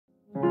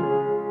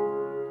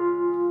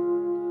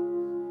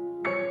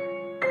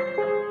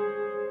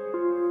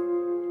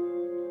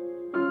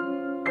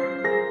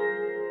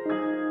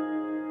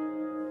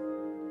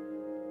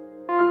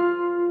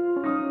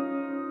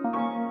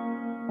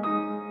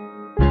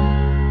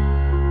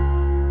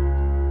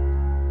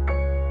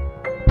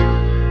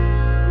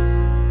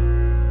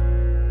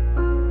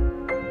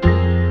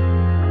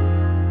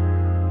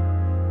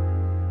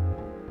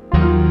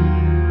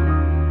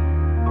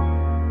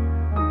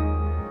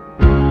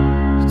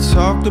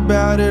Talked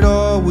about it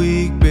all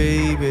week,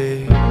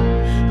 baby.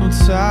 I'm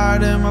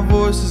tired and my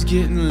voice is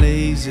getting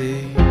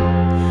lazy.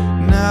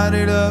 Knot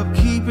it up,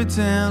 keep it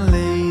down,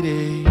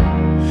 lady,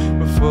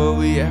 before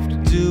we have to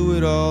do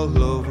it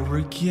all over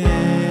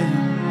again.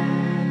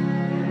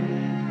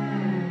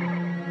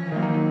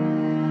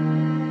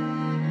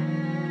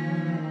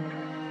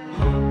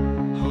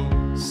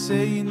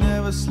 Say you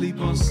never sleep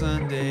on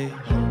Sundays.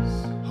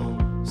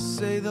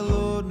 Say the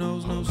Lord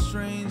knows no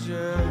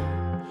stranger.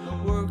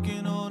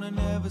 Working on a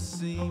never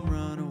seen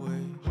runaway.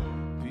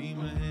 Be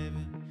my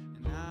heaven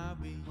and I'll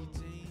be your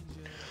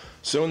danger.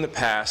 So in the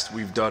past,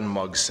 we've done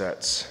mug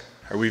sets,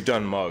 or we've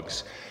done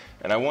mugs,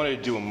 and I wanted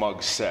to do a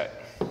mug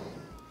set.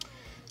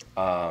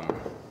 The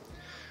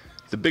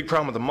big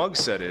problem with the mug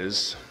set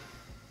is,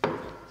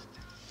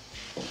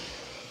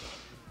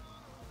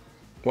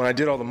 when I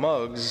did all the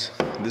mugs,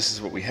 this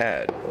is what we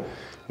had.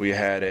 We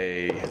had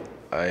a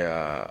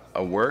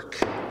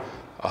work,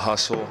 a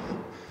hustle,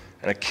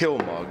 and a kill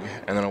mug,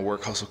 and then a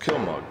work, hustle, kill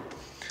mug.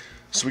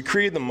 So we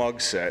created the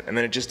mug set, and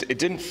then it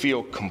didn't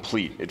feel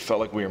complete. It felt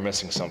like we were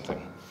missing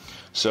something.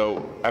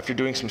 So after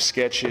doing some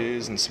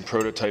sketches and some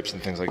prototypes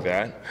and things like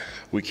that,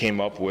 we came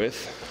up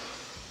with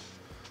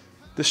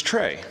this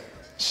tray.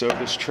 So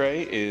this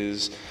tray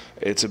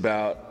it's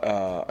about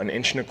 1.25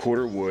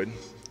 inches wood.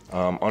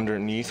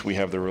 Underneath we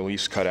have the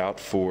reliefs cut out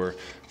for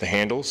the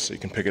handles, so you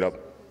can pick it up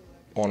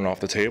on and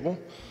off the table.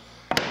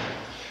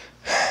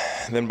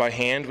 Then by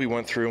hand we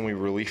went through and we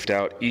reliefed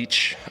out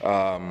each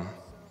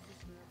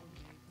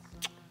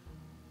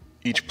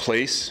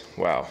place.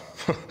 Wow.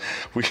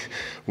 we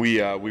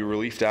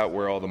reliefed out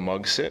where all the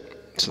mugs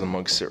sit. So the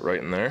mugs sit right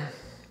in there.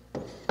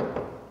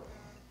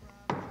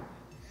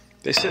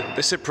 They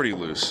sit pretty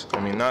loose. I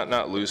mean,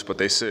 not loose, but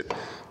they sit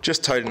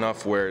just tight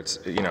enough where it's,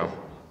 you know,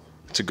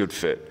 it's a good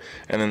fit.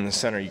 And then in the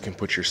center you can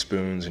put your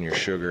spoons and your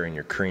sugar and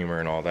your creamer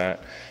and all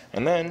that.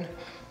 And then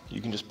you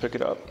can just pick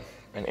it up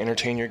and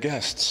entertain your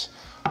guests.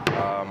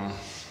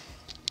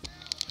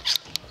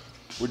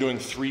 We're doing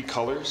 3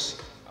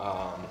 colors.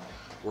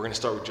 We're gonna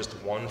start with just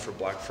 1 for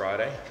Black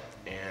Friday,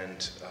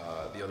 and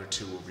the other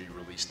 2 will be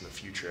released in the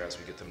future as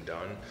we get them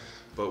done.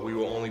 But we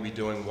will only be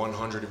doing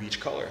 100 of each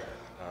color.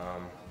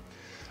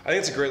 I think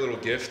it's a great little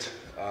gift.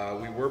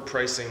 We were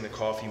pricing the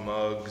coffee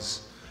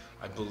mugs,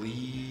 I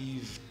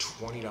believe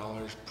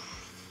 $20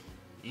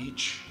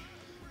 each.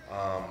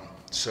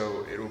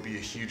 So it'll be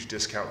a huge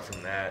discount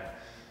from that.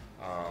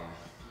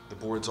 The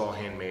board's all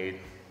handmade.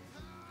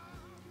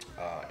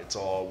 It's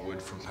all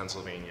wood from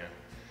Pennsylvania.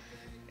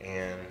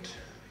 And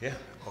yeah,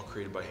 all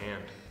created by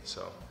hand.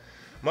 So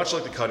much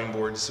like the cutting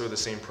board, sort of the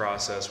same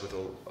process with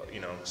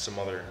some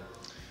other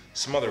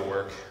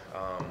work.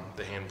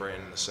 The hand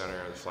brand in the center,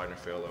 the Fly Never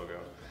Fail logo.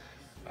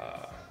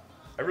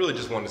 I really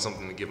just wanted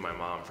something to give my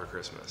mom for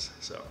Christmas.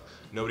 So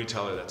nobody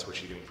tell her that's what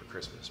she's getting for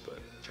Christmas, but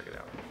check it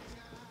out.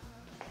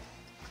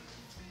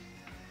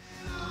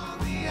 On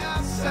the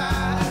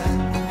outside.